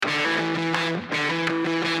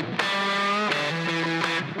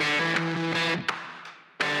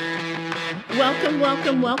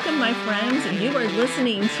Welcome, my friends. You are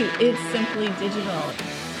listening to It's Simply Digital,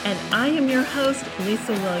 and I am your host,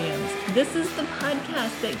 Lisa Williams. This is the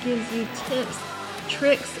podcast that gives you tips,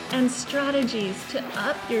 tricks, and strategies to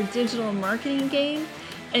up your digital marketing game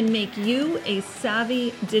and make you a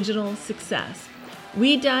savvy digital success.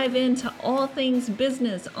 We dive into all things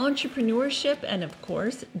business, entrepreneurship, and of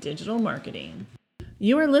course, digital marketing.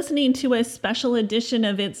 You are listening to a special edition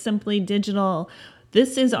of It's Simply Digital.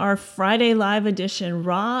 This is our Friday live edition,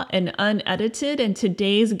 raw and unedited, and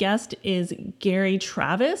today's guest is Gary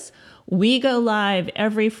Travis. We go live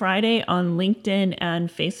every Friday on LinkedIn and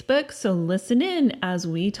Facebook, so listen in as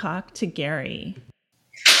we talk to Gary.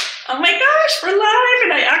 Oh my gosh, we're live,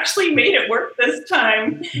 and I actually made it work this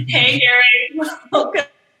time. Hey, Gary, welcome.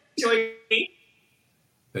 Join me.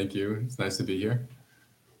 Thank you. It's nice to be here.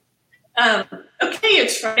 Okay,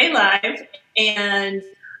 it's Friday live, and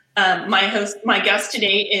my guest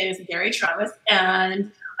today is Gary Travis,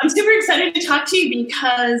 and I'm super excited to talk to you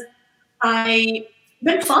because I've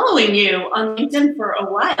been following you on LinkedIn for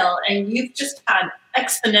a while, and you've just had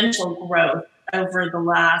exponential growth over the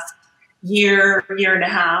last year and a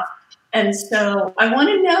half. And so I want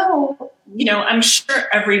to know, I'm sure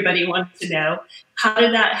everybody wants to know, how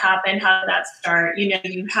did that happen? How did that start?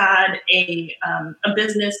 You had a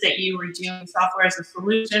business that you were doing software as a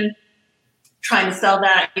solution, trying to sell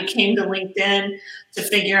that. You came to LinkedIn to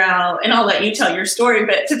figure out, and I'll let you tell your story,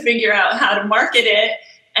 but to figure out how to market it,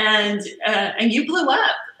 and you blew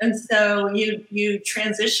up. And so you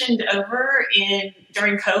transitioned over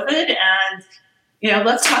during COVID, and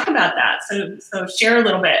let's talk about that. So share a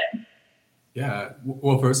little bit. Yeah.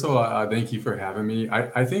 Well, first of all, thank you for having me.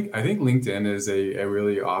 I think LinkedIn is a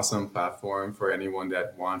really awesome platform for anyone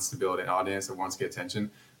that wants to build an audience or wants to get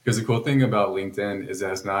attention. Because the cool thing about LinkedIn is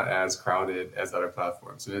that it's not as crowded as other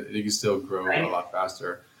platforms. So you can still grow a lot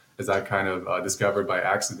faster, as I kind of discovered by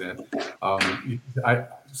accident.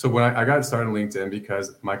 So when I got started on LinkedIn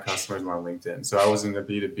because my customers were on LinkedIn. So I was in the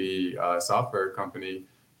B2B software company.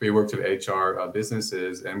 We worked with HR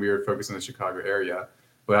businesses, and we were focused on the Chicago area.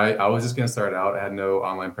 But I was just going to start out. I had no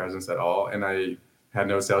online presence at all, and I had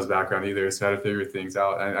no sales background either. So I had to figure things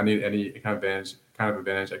out. I needed any kind of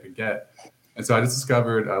advantage I could get. And so I just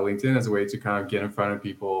discovered LinkedIn as a way to kind of get in front of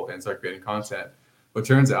people and start creating content. But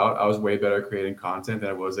turns out I was way better at creating content than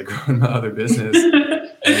I was at growing my other business.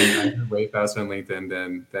 And I grew way faster on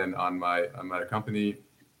LinkedIn than on my company.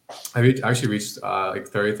 I actually reached like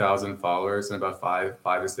 30,000 followers in about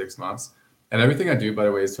five to 6 months. And everything I do, by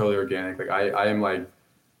the way, is totally organic. Like I am like,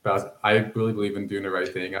 I really believe in doing the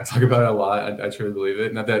right thing. I talk about it a lot. I truly believe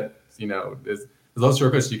it. Not that, there's lots of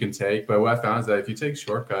shortcuts you can take, but what I found is that if you take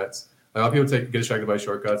shortcuts, a lot of people get distracted by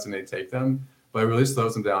shortcuts and they take them, but it really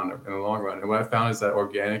slows them down in the long run. And what I found is that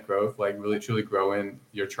organic growth, like really truly growing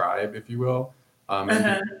your tribe, if you will, and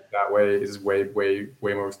that way is way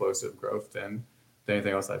more explosive growth than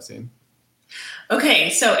anything else I've seen. Okay,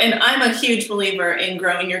 so, and I'm a huge believer in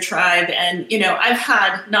growing your tribe, and I've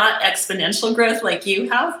had not exponential growth like you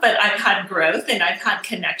have, but I've had growth, and I've had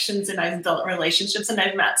connections, and I've built relationships, and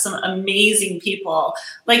I've met some amazing people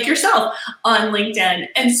like yourself on LinkedIn.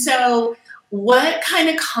 And so what kind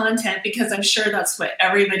of content, because I'm sure that's what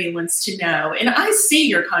everybody wants to know, and I see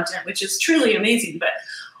your content, which is truly amazing, but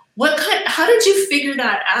how did you figure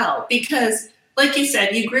that out? Because like you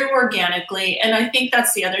said, you grew organically. And I think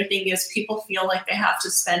that's the other thing is people feel like they have to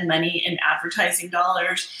spend money in advertising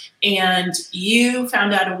dollars. And you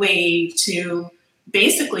found out a way to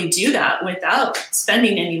basically do that without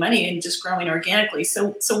spending any money and just growing organically.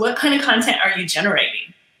 So what kind of content are you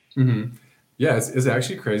generating? Mm-hmm. Yeah, it's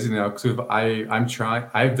actually crazy now because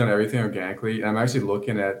I've done everything organically. And I'm actually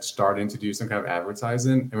looking at starting to do some kind of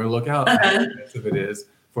advertising. And we look at how expensive it is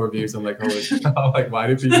for views. I'm like, holy cow, like, why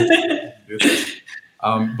do people do this?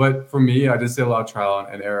 But for me, I just did a lot of trial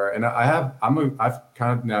and error, and I've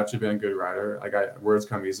kind of naturally been a good writer. Like words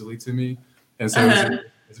come easily to me, and so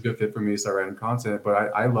it's a good fit for me to start writing content.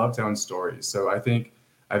 But I love telling stories, so I think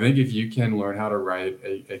if you can learn how to write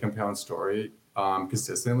a compelling story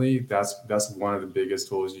consistently, that's one of the biggest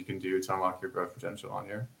tools you can do to unlock your growth potential on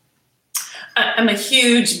here. I'm a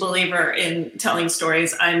huge believer in telling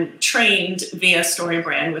stories. I'm trained via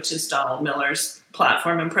StoryBrand, which is Donald Miller's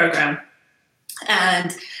platform and program.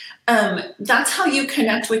 And that's how you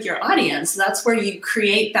connect with your audience. That's where you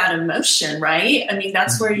create that emotion, right? I mean,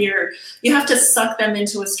 that's where you have to suck them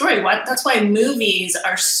into a story. That's why movies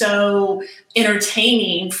are so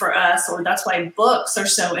entertaining for us, or that's why books are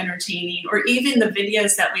so entertaining, or even the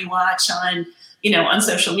videos that we watch on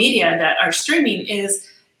social media that are streaming is,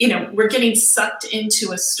 we're getting sucked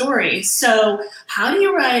into a story. So how do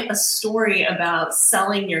you write a story about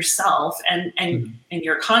selling yourself and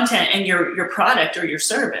your content and your product or your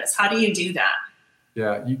service? How do you do that?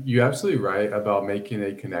 Yeah, you're absolutely right about making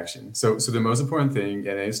a connection. So the most important thing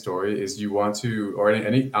in a story is you want to, or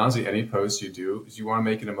honestly, any post you do, is you want to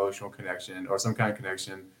make an emotional connection or some kind of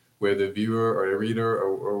connection with the viewer or the reader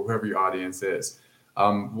or whoever your audience is.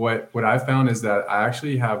 What I found is that I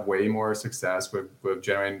actually have way more success with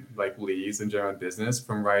generating like leads and generating business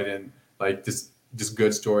from writing like just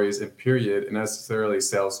good stories in period and necessarily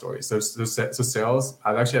sales stories. So sales,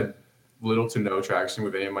 I've actually had little to no traction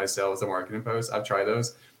with any of my sales and marketing posts. I've tried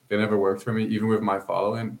those. They never worked for me, even with my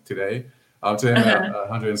following today. Today I'm at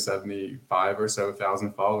 175 or so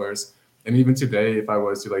thousand followers. And even today, if I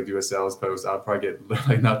was to like do a sales post, I'd probably get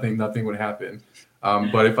like nothing would happen.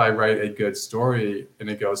 But if I write a good story and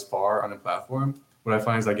it goes far on a platform, what I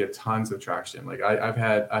find is I get tons of traction. Like I've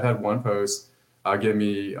had one post get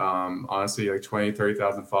me honestly like 20,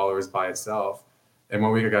 30,000 followers by itself. And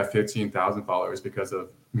 1 week I got 15,000 followers because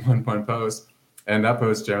of one post. And that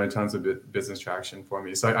post generated tons of business traction for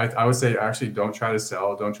me. So I would say actually don't try to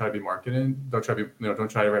sell, don't try to be marketing, don't try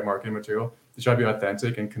to write marketing material. Just try to be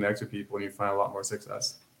authentic and connect with people, and you find a lot more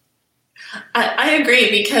success. I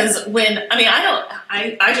agree, because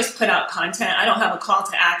I just put out content. I don't have a call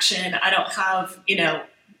to action. I don't have,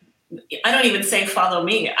 I don't even say follow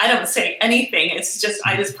me. I don't say anything. It's just,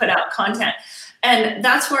 I just put out content. And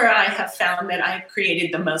that's where I have found that I've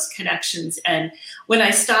created the most connections. And when I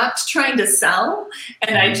stopped trying to sell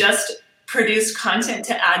and I just produced content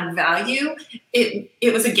to add value,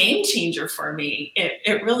 it was a game changer for me.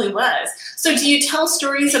 It really was. So do you tell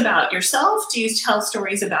stories about yourself? Do you tell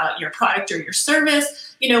stories about your product or your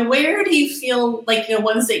service? Where do you feel like the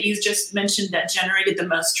ones that you just mentioned that generated the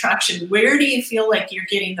most traction, where do you feel like you're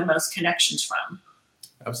getting the most connections from?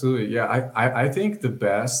 Absolutely. Yeah. I think the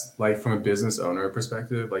best, like from a business owner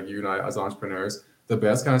perspective, like you and I as entrepreneurs, the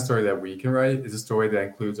best kind of story that we can write is a story that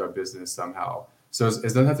includes our business somehow. So it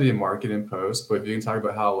doesn't have to be a marketing post, but if you can talk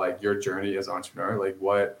about how like your journey as an entrepreneur, like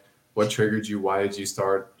what triggered you, why did you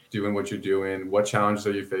start doing what you're doing, what challenges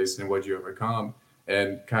are you facing, what did you overcome,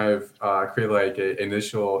 and kind of create like a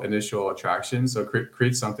initial attraction. So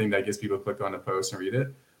create something that gets people to click on the post and read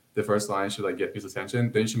it. The first line should like get people's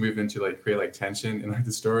attention. Then you should move into like create like tension in like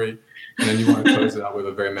the story, and then you want to close it out with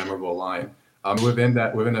a very memorable line. Within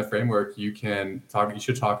that framework, you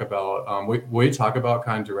should talk about what you talk about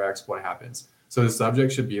kind of directs what happens. So the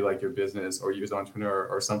subject should be like your business or you as an entrepreneur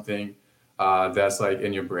or something that's like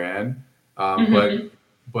in your brand. But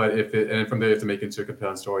and from there you have to make it into a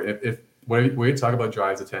compelling story. If what you talk about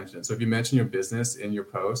drives attention. So if you mention your business in your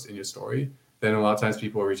post, in your story, then a lot of times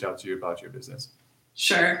people will reach out to you about your business.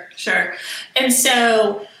 Sure. And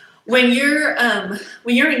so when you're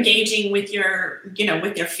engaging with your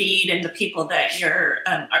feed and the people that you're,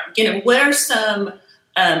 what are some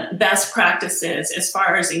best practices as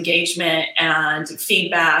far as engagement and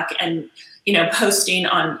feedback and, posting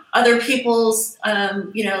on other people's,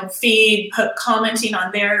 feed, commenting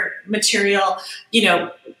on their material,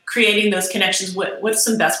 creating those connections? What's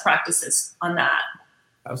some best practices on that?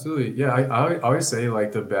 Absolutely. Yeah. I always say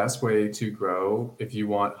like the best way to grow if you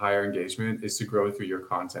want higher engagement is to grow through your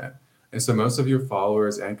content. And so most of your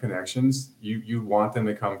followers and connections, you want them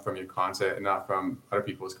to come from your content and not from other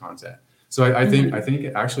people's content. So I think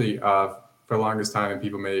actually for the longest time, and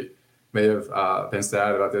people may have been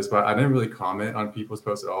sad about this, but I didn't really comment on people's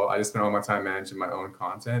posts at all. I just spent all my time managing my own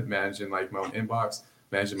content, managing like my own inbox,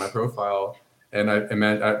 managing my profile. And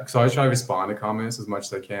so I always try to respond to comments as much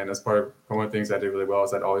as I can. That's one of the things I do really well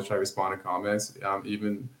is I'd always try to respond to comments,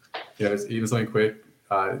 even something quick.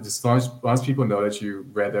 Just as long as people know that you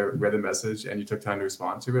read the message and you took time to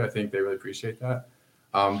respond to it, I think they really appreciate that.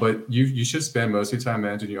 But you should spend most of your time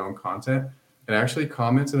managing your own content and actually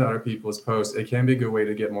commenting on other people's posts. It can be a good way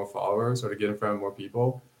to get more followers or to get in front of more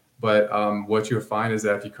people. But what you'll find is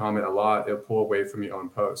that if you comment a lot, it'll pull away from your own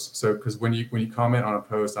posts. So because when you comment on a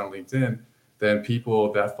post on LinkedIn, then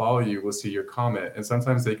people that follow you will see your comment. And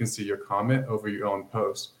sometimes they can see your comment over your own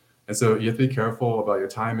post. And so you have to be careful about your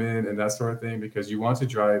timing and that sort of thing, because you want to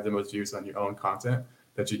drive the most views on your own content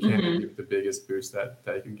that you can and give the biggest boost that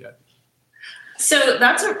you can get. So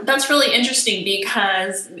that's really interesting,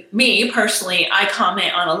 because me personally, I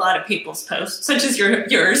comment on a lot of people's posts, such as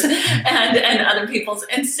yours and other people's.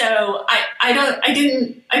 And so I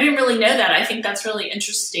didn't really know that. I think that's really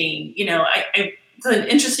interesting. It's an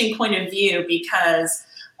interesting point of view, because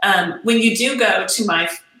when you do go to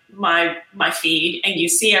my feed and you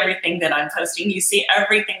see everything that I'm posting, you see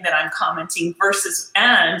everything that I'm commenting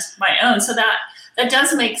and my own. So that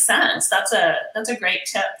does make sense. That's a great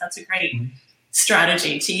tip. That's a great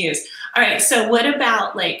strategy to use. All right. So what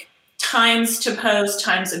about like times to post,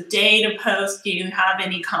 times of day to post? Do you have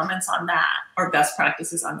any comments on that or best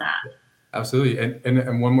practices on that? Absolutely.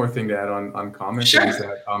 And one more thing to add on comments Sure. is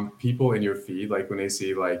that people in your feed, like when they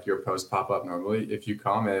see like your post pop up normally, if you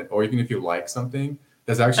comment or even if you like something,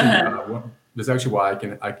 that's actually why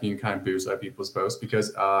I can kind of boost up people's posts,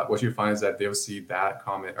 because what you find is that they'll see that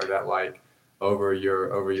comment or that like over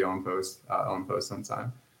your own post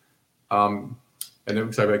sometime. And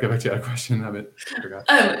then, sorry, I go back to that question. I forgot.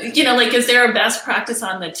 Like, is there a best practice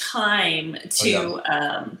on the time to,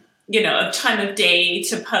 a time of day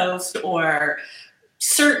to post, or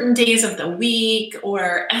certain days of the week,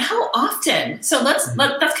 or how often? So that's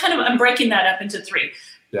kind of, I'm breaking that up into three.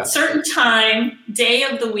 Yeah. Certain time, day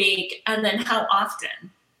of the week, and then how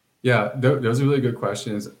often? Yeah, those are really good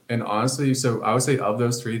questions. And honestly, so I would say of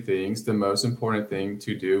those three things, the most important thing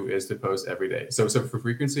to do is to post every day. So for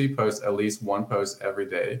frequency, post at least one post every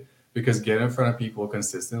day, because getting in front of people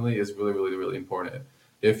consistently is really, really, really important.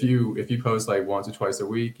 If you post like once or twice a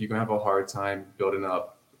week, you're gonna have a hard time building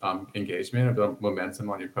up engagement or building momentum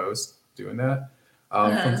on your posts doing that.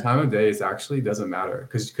 From time of day, it actually doesn't matter,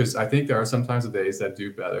 because I think there are some times of days that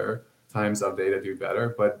do better, times of day that do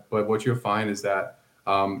better. But what you'll find is that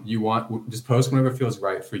you want just post whenever it feels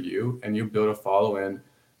right for you, and you build a following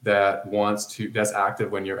that's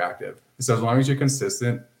active when you're active. So as long as you're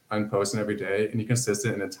consistent on posting every day and you're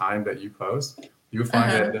consistent in the time that you post, you'll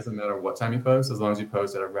find that it doesn't matter what time you post, as long as you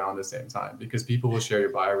post at around the same time, because people will share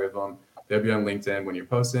your biorhythm. They'll be on LinkedIn when you're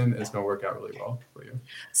posting, and it's going to work out really well for you.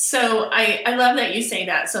 So I love that you say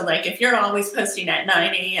that. So like if you're always posting at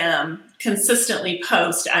 9 a.m., consistently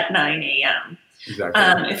post at 9 a.m.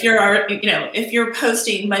 Exactly. If you're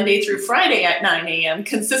posting Monday through Friday at 9 a.m.,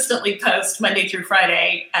 consistently post Monday through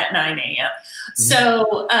Friday at 9 a.m. Mm-hmm.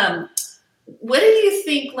 So what do you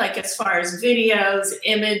think, like as far as videos,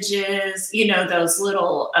 images, those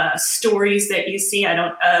little stories that you see,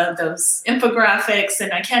 those infographics,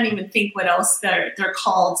 and I can't even think what else they're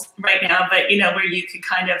called right now, but where you could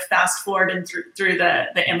kind of fast forward and through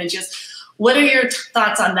the images. What are your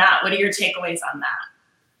thoughts on that? What are your takeaways on that?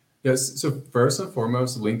 Yes. So first and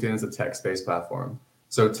foremost, LinkedIn is a text-based platform.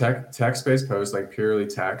 So text-based posts, like purely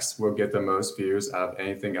text, will get the most views out of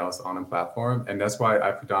anything else on the platform. And that's why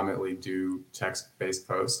I predominantly do text-based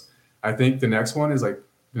posts. I think the next one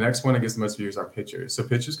that gets the most views are pictures. So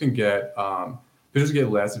pictures get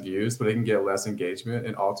less views, but they can get less engagement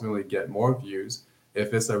and ultimately get more views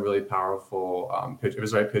if it's a really powerful picture, if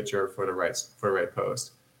it's the right picture for the right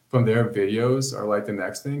post. From there, videos are like the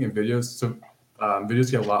next thing, and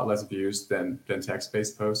videos get a lot less views than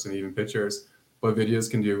text-based posts and even pictures. But videos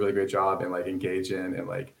can do a really great job in like engaging, and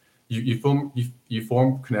like you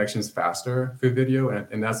form connections faster through video,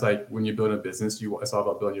 and that's like when you build a business, it's all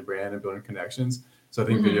about building your brand and building connections. So I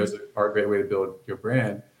think videos are a great way to build your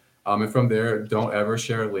brand. And from there, don't ever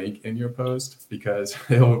share a link in your post, because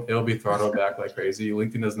it'll be throttled back like crazy.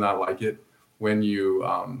 LinkedIn does not like it when you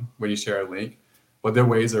share a link. But there are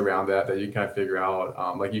ways around that you can kind of figure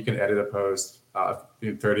out. Like you can edit a post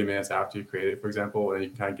 30 minutes after you create it, for example, and you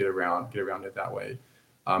can kind of get around it that way.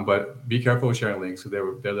 But be careful with sharing links, because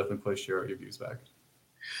they'll definitely push your views back.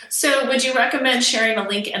 So would you recommend sharing a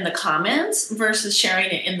link in the comments versus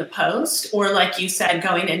sharing it in the post? Or like you said,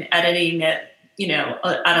 going and editing it,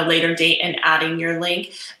 at a later date and adding your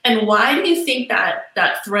link? And why do you think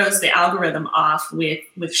that throws the algorithm off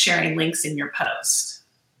with sharing links in your post?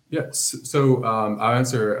 Yes. So I'll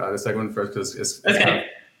answer the second one first, because it's kind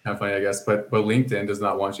of funny, I guess. But LinkedIn does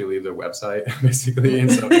not want you to leave their website, basically.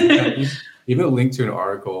 And so even a link to an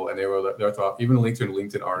article, and even a link to a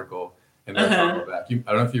LinkedIn article, and they'll throttle back. I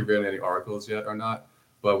don't know if you've written any articles yet or not,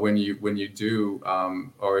 but when you do,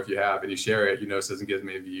 or if you have and you share it, it doesn't get as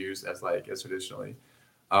many views as traditionally.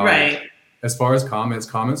 Right. As far as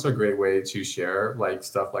comments are a great way to share like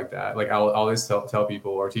stuff like that. Like I'll always tell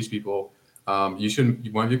people or teach people. You should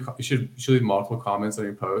leave multiple comments on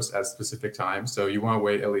your post at specific times. So you want to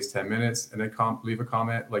wait at least 10 minutes and then leave a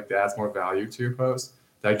comment like that adds more value to your post,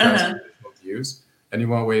 that drives additional views. And you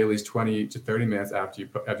want to wait at least 20 to 30 minutes after you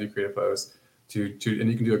create a post and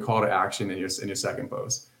you can do a call to action in your second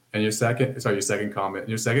post. And your second comment.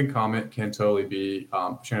 Your second comment can totally be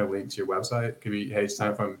sharing a link to your website. It could be, hey, it's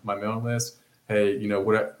time for my mailing list. Hey,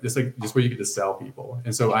 just where you get to sell people.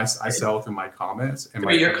 And so I sell through my comments and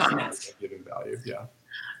your comments, giving value. Yeah.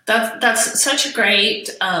 That's such great,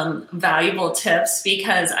 valuable tips,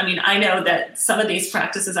 because I mean, I know that some of these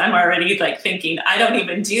practices I'm already like thinking I don't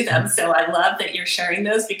even do them. So I love that you're sharing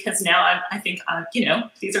those, because now I think,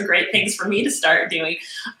 these are great things for me to start doing.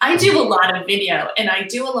 I do a lot of video, and I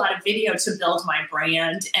do a lot of video to build my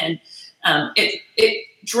brand, and it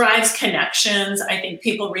drives connections. I think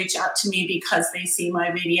people reach out to me because they see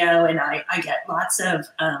my video, and I get lots of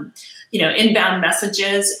inbound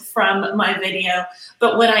messages from my video.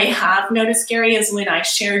 But what I have noticed, Gary, is when I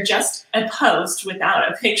share just a post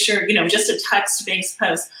without a picture, just a text-based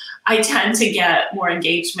post, I tend to get more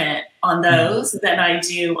engagement on those than I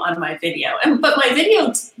do on my video. But my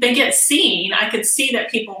videos, they get seen. I could see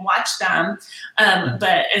that people watch them.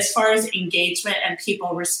 But as far as engagement and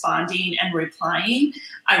people responding and replying,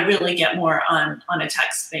 I really get more on a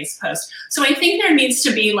text-based post. So I think there needs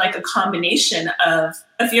to be like a combination of,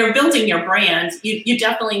 if you're building your brand, you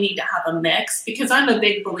definitely need to have a mix, because I'm a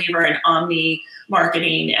big believer in omni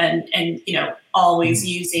marketing and always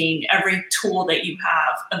using every tool that you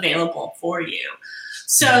have available for you.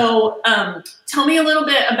 So tell me a little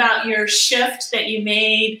bit about your shift that you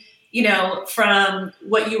made, from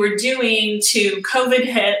what you were doing to COVID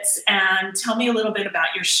hits, and tell me a little bit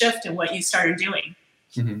about your shift and what you started doing.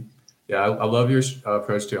 Mm-hmm. Yeah, I love your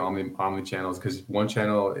approach to omni channels, because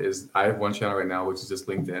I have one channel right now, which is just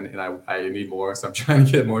LinkedIn, and I need more, so I'm trying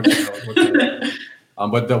to get more channels.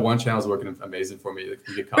 But the one channel is working amazing for me.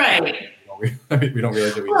 We get content. Right. We don't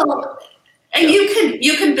realize that we and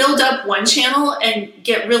you can build up one channel and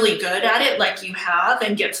get really good at it, like you have,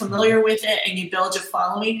 and get familiar with it, and you build your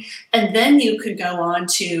following, and then you could go on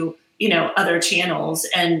to other channels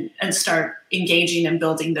and start engaging and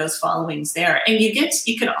building those followings there. And you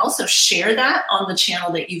can also share that on the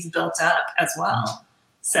channel that you've built up as well.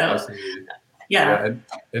 So absolutely. Yeah.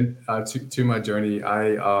 And to my journey,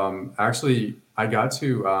 I got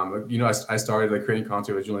to I started like creating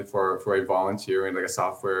content originally for a volunteering, like a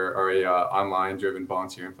software or a online driven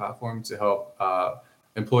volunteering platform to help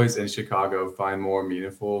employees in Chicago find more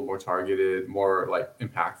meaningful, more targeted, more like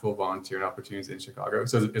impactful volunteering opportunities in Chicago.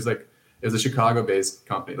 So it was a Chicago-based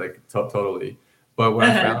company, like totally. But what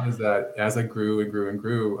I found is that as I grew and grew and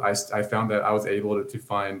grew, I found that I was able to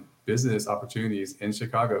find business opportunities in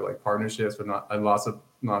Chicago, like partnerships with lots of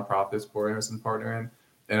nonprofits who were interested in partnering.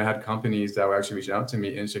 And I had companies that were actually reaching out to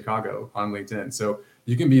me in Chicago on LinkedIn. So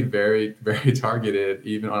you can be very, very targeted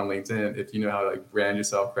even on LinkedIn if you know how to like brand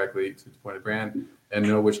yourself correctly to the point of brand, and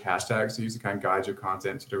know which hashtags to use to kind of guide your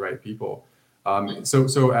content to the right people.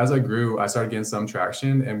 So as I grew, I started getting some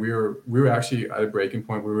traction, and we were actually at a breaking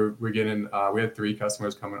point where we had 3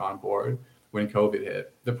 customers coming on board when COVID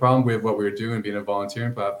hit. The problem with what we were doing, being a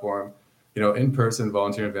volunteering platform, in-person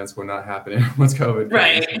volunteering events were not happening once COVID.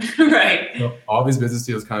 Right. So all these business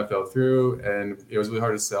deals kind of fell through, and it was really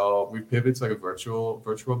hard to sell. We pivoted to like a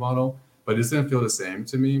virtual model, but it just didn't feel the same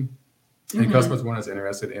to me. And customers weren't as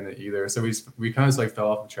interested in it either. So we kind of just like fell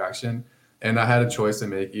off of traction. And I had a choice to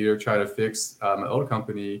make: either try to fix my old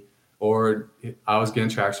company, or I was getting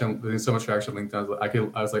so much traction on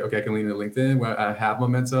LinkedIn. I was like, okay, I can lean into LinkedIn where I have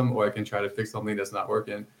momentum, or I can try to fix something that's not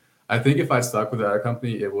working. I think if I stuck with that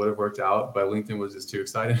company, it would have worked out, but LinkedIn was just too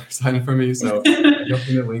exciting for me. So I jumped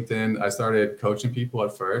into LinkedIn. I started coaching people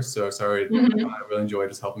at first. So I really enjoyed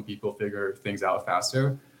just helping people figure things out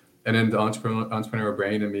faster. And then the entrepreneur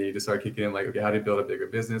brain in me just started kicking in, like, okay, how do you build a bigger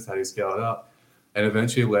business? How do you scale it up? And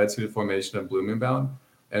eventually led to the formation of Bloom Inbound.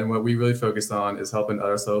 And what we really focused on is helping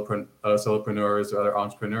other solopreneurs or other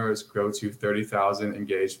entrepreneurs grow to 30,000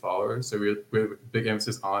 engaged followers. So we have big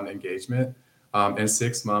emphasis on engagement in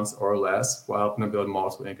 6 months or less, while helping them build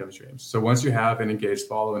multiple income streams. So once you have an engaged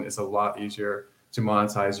following, it's a lot easier to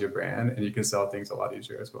monetize your brand, and you can sell things a lot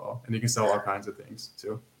easier as well. And you can sell all kinds of things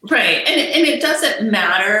too. Right. And it doesn't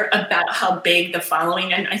matter about how big the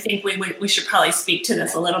following, and I think we should probably speak to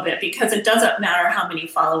this a little bit, because it doesn't matter how many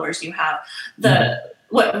followers you have.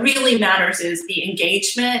 What really matters is the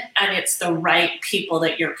engagement, and it's the right people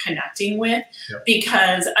that you're connecting with. Yep.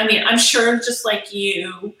 Because I mean, I'm sure just like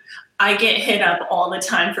you, I get hit up all the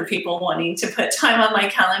time for people wanting to put time on my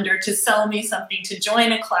calendar to sell me something, to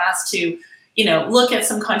join a class, to look at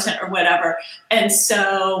some content or whatever. And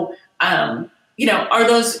so, are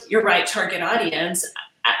those your right target audience?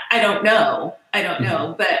 I don't know.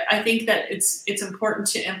 But I think that it's important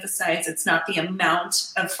to emphasize it's not the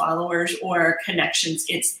amount of followers or connections,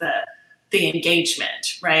 it's the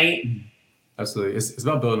engagement, right? Absolutely. It's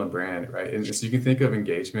about building a brand, right? And so you can think of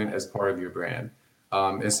engagement as part of your brand.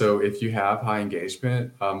 And so if you have high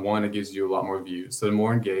engagement, one, it gives you a lot more views. So the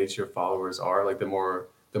more engaged your followers are, like the more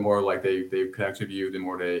like they connect with you, the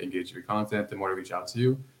more they engage with your content, the more they reach out to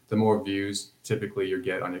you, the more views typically you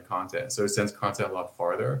get on your content. So it sends content a lot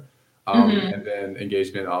farther. Mhm. And then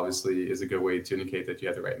engagement obviously is a good way to indicate that you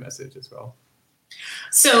have the right message as well.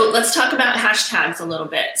 So let's talk about hashtags a little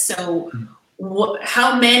bit. So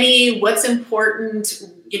how many, what's important,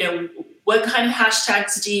 what kind of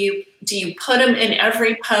hashtags do you put them in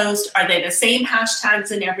every post? Are they the same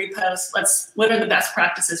hashtags in every post? What are the best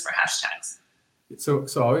practices for hashtags? So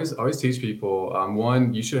I always teach people,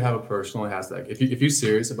 one, you should have a personal hashtag. If you're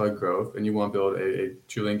serious about growth and you want to build a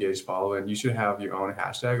truly engaged following, you should have your own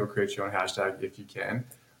hashtag or create your own hashtag if you can.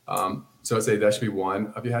 So I'd say that should be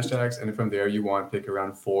one of your hashtags, and then from there you want to pick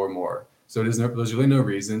around 4 more. So there's really no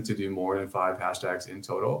reason to do more than 5 hashtags in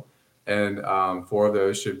total, and 4 of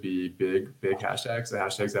those should be big hashtags. The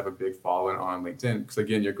hashtags that have a big following on LinkedIn, because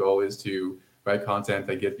again, your goal is to write content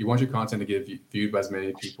you want your content to get viewed by as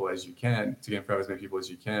many people as you can, to get in front of as many people as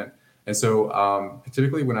you can. And so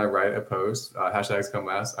typically when I write a post, hashtags come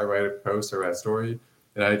last. I write a post or a story,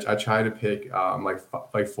 and I try to pick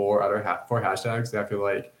like 4 hashtags that I feel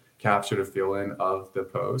like capture the feeling of the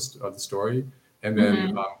post of the story, and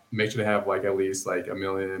then make sure to have like at least like 1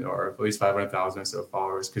 million or at least 500,000 or so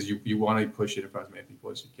followers, because you want to push it in front of as many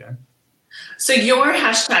people as you can. So your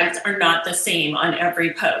hashtags are not the same on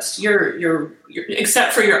every post. You're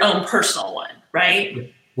except for your own personal one, right? Yeah.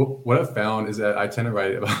 What I've found is that I tend to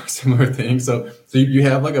write about similar things. So you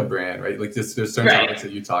have like a brand, right? Like there's certain topics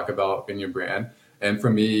that you talk about in your brand. And for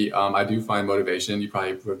me, I do find motivation. You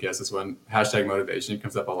probably would guess this one. Hashtag motivation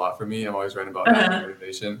comes up a lot for me. I'm always writing about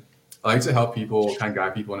motivation. I like to help people, kind of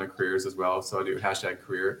guide people in their careers as well. So I do hashtag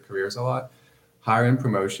careers a lot. Hiring,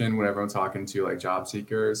 promotion, whenever I'm talking to like job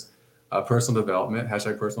seekers. Personal development,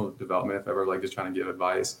 hashtag personal development, if ever like just trying to give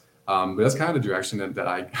advice. But that's kind of the direction that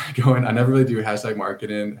I go in. I never really do hashtag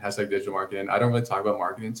marketing, hashtag digital marketing. I don't really talk about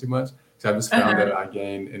marketing too much, because I've just found that I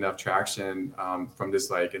gain enough traction from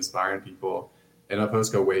just like inspiring people, and my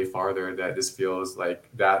posts go way farther. That just feels like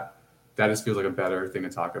that just feels like a better thing to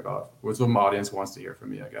talk about. What's what my audience wants to hear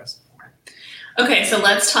from me, I guess. Okay, so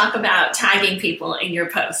let's talk about tagging people in your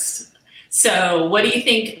posts. So what do you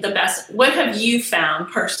think what have you found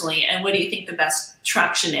personally, and what do you think the best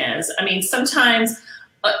traction is? I mean, sometimes,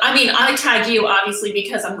 I tag you obviously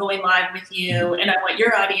because I'm going live with you and I want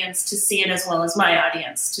your audience to see it as well as my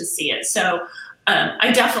audience to see it. So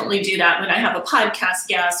I definitely do that when I have a podcast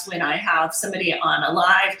guest, when I have somebody on a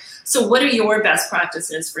live. So what are your best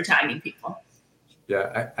practices for tagging people?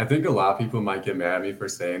 Yeah, I think a lot of people might get mad at me for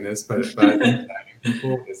saying this, but I think tagging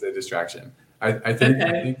people is a distraction. I think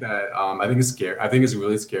that I think it's scary. I think it's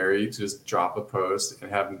really scary to just drop a post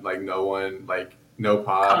and have like no one, like no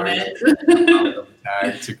pod or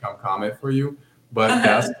tag to come comment for you. But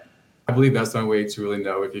I believe that's the only way to really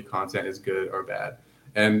know if your content is good or bad.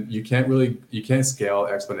 And you can't scale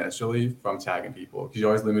exponentially from tagging people, because you're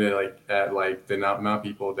always limited at the amount of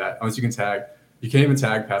people that, unless you can tag, you can't even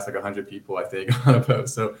tag past like 100 people, I think, on a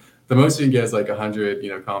post. So the most you can get is like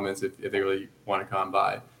 100 comments if they really want to come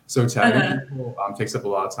by. So tagging people takes up a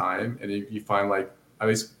lot of time, and you find like, at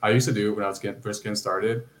least I used to do it when I was first getting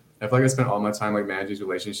started. I feel like I spent all my time like managing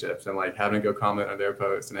relationships and like having to go comment on their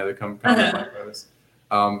posts and have to comment on my posts.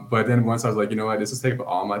 But then once I was like, you know what, this is taking up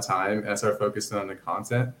all my time, and I started focusing on the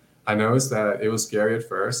content, I noticed that it was scary at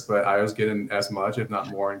first, but I was getting as much, if not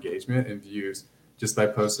more, engagement and views just by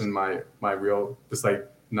posting my real, just like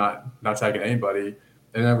not tagging anybody.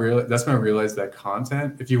 And that's when I realized that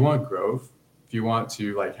content, if you want growth, if you want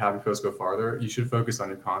to like have your posts go farther, you should focus on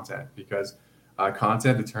your content, because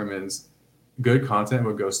good content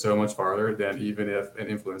will go so much farther than even if an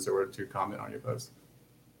influencer were to comment on your post.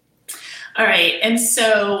 All right. And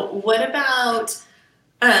so what about,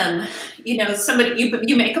 somebody,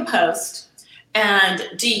 you make a post, and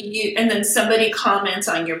then somebody comments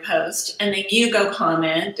on your post, and then you go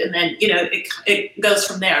comment, and then, it goes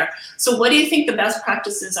from there. So what do you think the best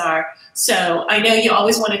practices are? So I know you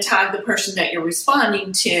always want to tag the person that you're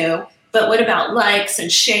responding to, but what about likes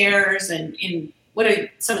and shares, and what are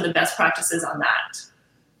some of the best practices on that?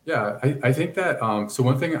 Yeah, I think that, so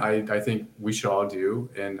one thing I think we should all do,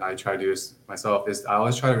 and I try to do this myself, is I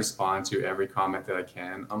always try to respond to every comment that I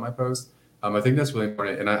can on my post. I think that's really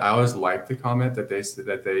important, and I always like the comment that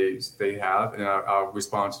they have, and I'll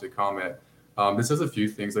respond to the comment. This does a few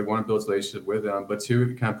things. Like, one, it builds a relationship with them, but two,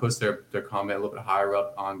 it kind of puts their comment a little bit higher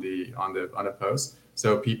up on the post.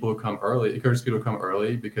 So people come early. Encourage people to come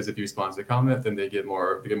early, because if you respond to the comment, then they get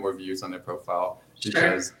more views on their profile,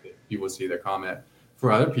 because people see their comment.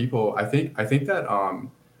 For other people, I think that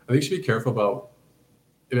you should be careful about.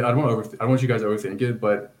 I don't want you guys to overthink it,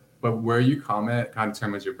 but where you comment kind of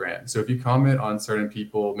determines your brand. So if you comment on certain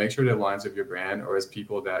people, make sure it aligns with your brand, or as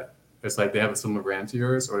people that it's like they have a similar brand to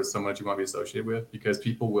yours, or it's someone that you want to be associated with, because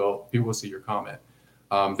people will see your comment.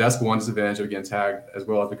 That's one disadvantage of getting tagged as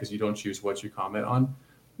well, because you don't choose what you comment on.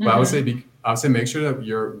 But I would say make sure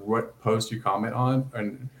that what post you comment on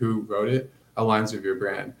and who wrote it aligns with your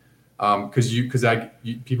brand, because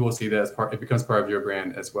people will see that as it becomes part of your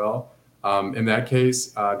brand as well. In that case,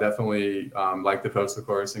 definitely like the post, of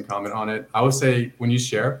course, and comment on it. I would say when you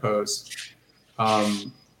share a post,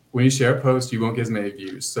 you won't get as many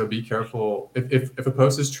views. So be careful. If a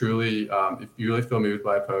post is truly, if you really feel moved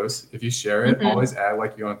by a post, if you share it, always add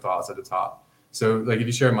like your own thoughts at the top. So like if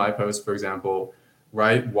you share my post, for example,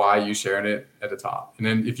 write why you sharing it at the top. And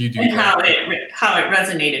then if you do how it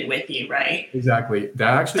resonated with you, right? Exactly.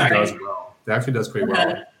 That actually does well. That actually does pretty well.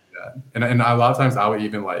 Yeah. And a lot of times I may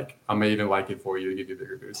even like it for you to give you a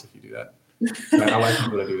bigger boost if you do that. I like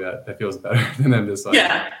people to do that. That feels better than them just like,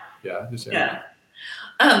 just share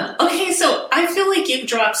it. Okay, so I feel like you've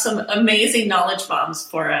dropped some amazing knowledge bombs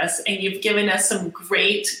for us, and you've given us some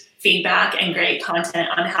great feedback and great content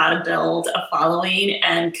on how to build a following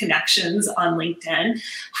and connections on LinkedIn.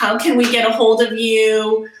 How can we get a hold of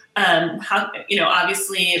you?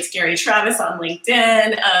 Obviously it's Gary Travis on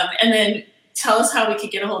LinkedIn. And then tell us how we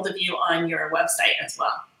could get a hold of you on your website as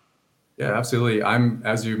well. Yeah, absolutely.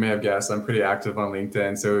 As you may have guessed, I'm pretty active on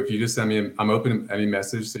LinkedIn. So if you just send me, I'm open to any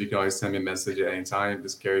message. So you can always send me a message at any time.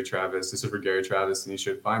 Just Gary Travis, this is for Gary Travis, and you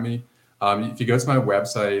should find me. If you go to my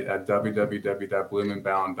website at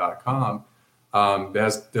www.bloomandbound.com,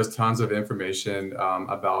 there's tons of information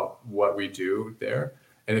about what we do there.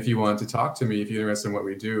 And if you want to talk to me, if you're interested in what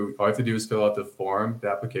we do, all you have to do is fill out the form, the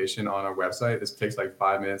application on our website. This takes like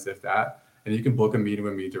 5 minutes, if that, and you can book a meeting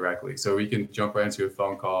with me directly. So we can jump right into a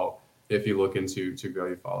phone call if you're looking to grow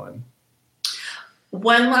your following.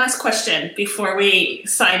 One last question before we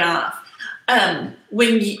sign off.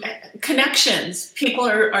 Connections, people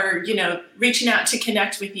are reaching out to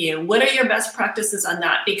connect with you. What are your best practices on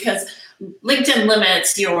that? Because LinkedIn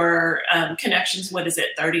limits your connections. What is it?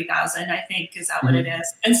 30,000, I think. Is that what it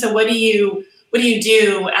is? And so what do you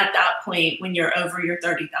do at that point when you're over your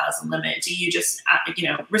 30,000 limit? Do you just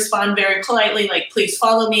respond very politely, like, please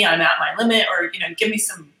follow me, I'm at my limit, or give me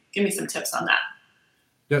some tips on that?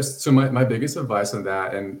 Yes. So my biggest advice on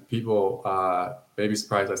that, and people may be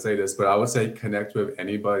surprised I say this, but I would say connect with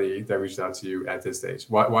anybody that reached out to you at this stage.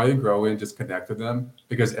 While you're growing, just connect with them,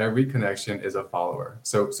 because every connection is a follower.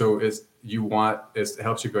 So it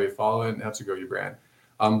helps you grow your following, it helps you grow your brand.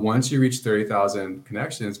 Once you reach 30,000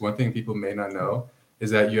 connections, one thing people may not know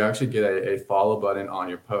is that you actually get a follow button on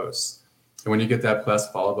your posts. And when you get that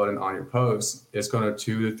plus follow button on your post, it's going to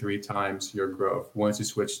 2 to 3 times your growth once you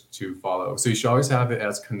switch to follow. So you should always have it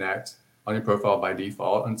as connect on your profile by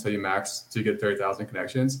default until you get 30,000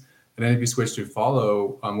 connections. And then if you switch to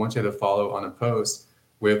follow, once you have the follow on a post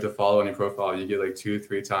with the follow on your profile, you get like 2 to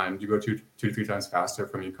 3 times. You go 2 to 3 times faster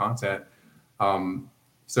from your content.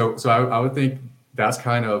 So I would think that's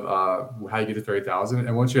kind of how you get to 30,000.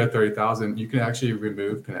 And once you have 30,000, you can actually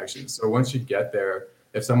remove connections. So once you get there,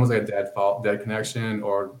 if someone's like a dead connection,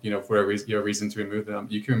 or for a reason to remove them,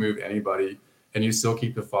 you can remove anybody, and you still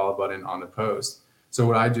keep the follow button on the post. So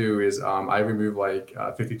what I do is I remove like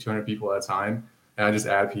 50 to 100 people at a time, and I just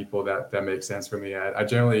add people that make sense for me.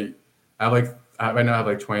 Right now I have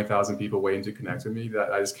like 20,000 people waiting to connect with me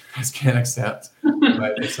that I just can't accept.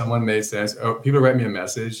 But if someone made sense, people write me a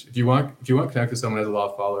message. If you want to connect with someone who has a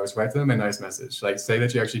lot of followers, write them a nice message. Like, say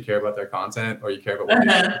that you actually care about their content, or you care about what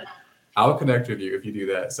they do. I'll connect with you if you do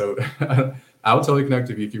that. So I'll totally connect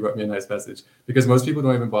with you if you write me a nice message, because most people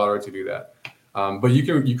don't even bother to do that. But you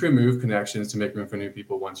can remove connections to make room for new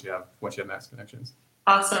people once you have max connections.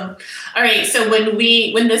 Awesome. All right. So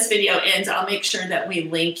when this video ends, I'll make sure that we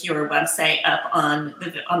link your website up on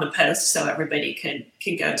the post so everybody can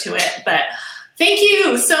go to it. But thank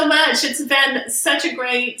you so much. It's been such a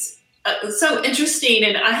great, so interesting,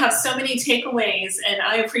 and I have so many takeaways, and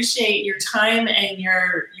I appreciate your time and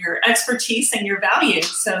your expertise and your value.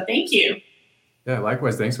 So thank you. Yeah,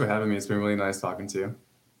 likewise. Thanks for having me. It's been really nice talking to you.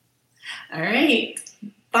 All right.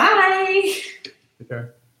 Bye. Take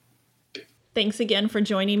care. Thanks again for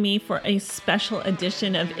joining me for a special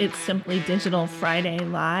edition of It's Simply Digital Friday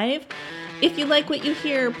Live. If you like what you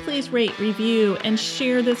hear, please rate, review, and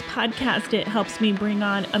share this podcast. It helps me bring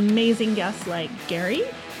on amazing guests like Gary.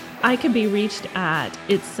 I can be reached at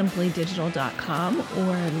itssimplydigital.com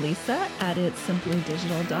or Lisa at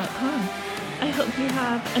itssimplydigital.com. I hope you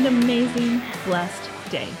have an amazing, blessed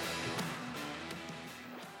day.